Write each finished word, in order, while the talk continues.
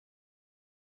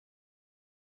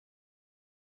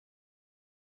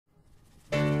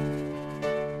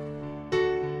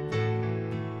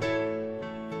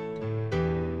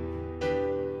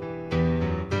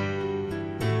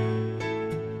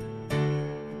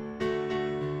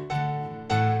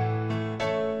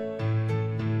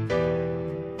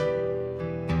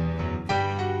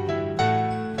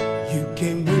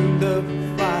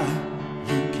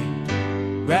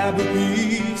the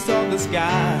piece of the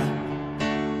sky.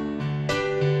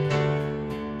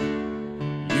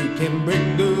 You can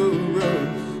break the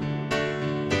rules,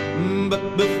 but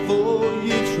before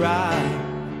you try,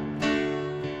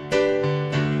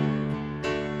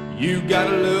 you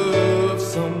gotta love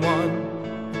someone.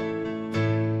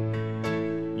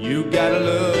 You gotta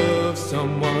love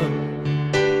someone.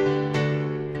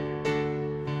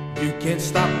 You can't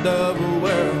stop the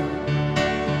world,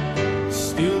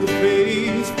 steal the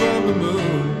face from the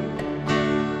moon.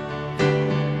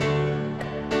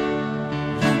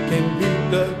 You can beat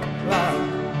the clock,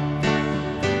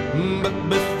 but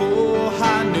before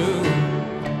high noon,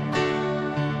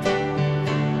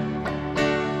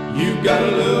 you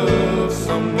gotta love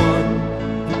someone.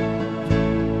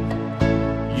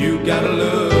 You gotta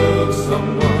love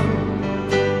someone.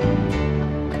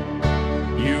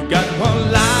 You got one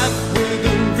life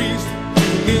within reach. You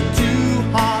get two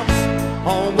hearts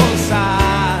on one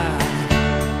side.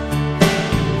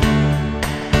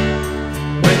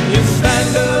 When you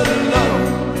stand alone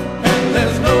and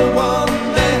there's no one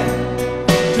there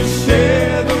to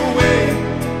share the way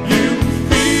you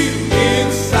feel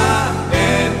inside,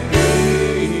 and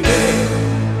baby,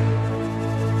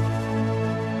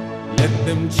 let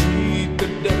them cheat the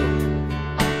devil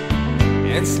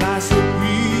and slice a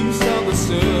piece of the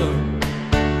sun.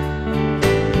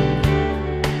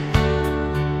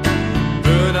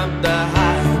 Burn up the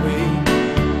highway,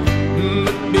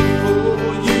 but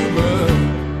before you run,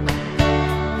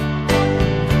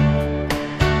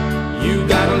 you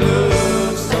gotta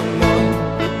love someone.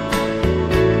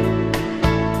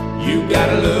 You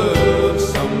gotta love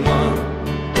someone.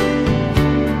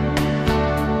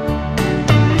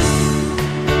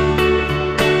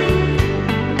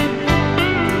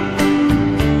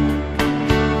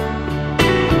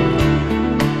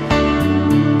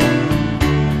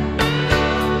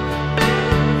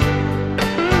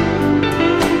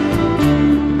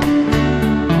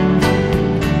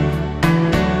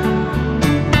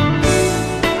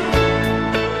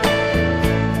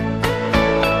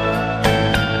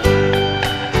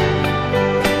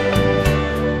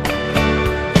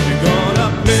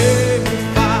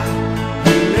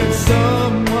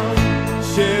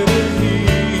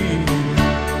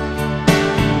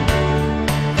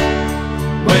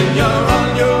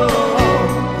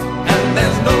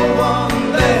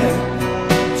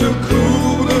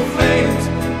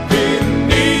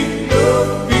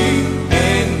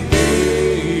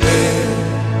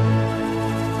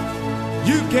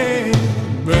 You can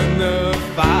burn the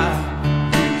fire,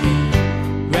 you can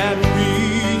grab a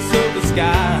piece of the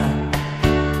sky.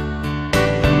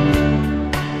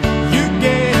 You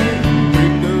can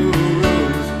break the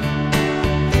rules,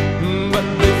 but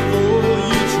before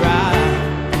you try,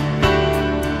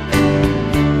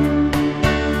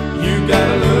 you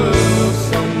gotta love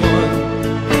someone.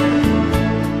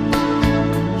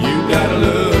 You gotta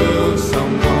love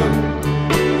someone.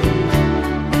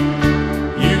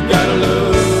 You gotta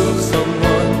love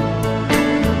someone.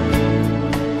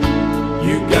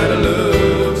 You gotta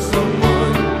love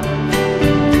someone.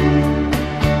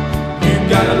 You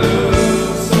gotta love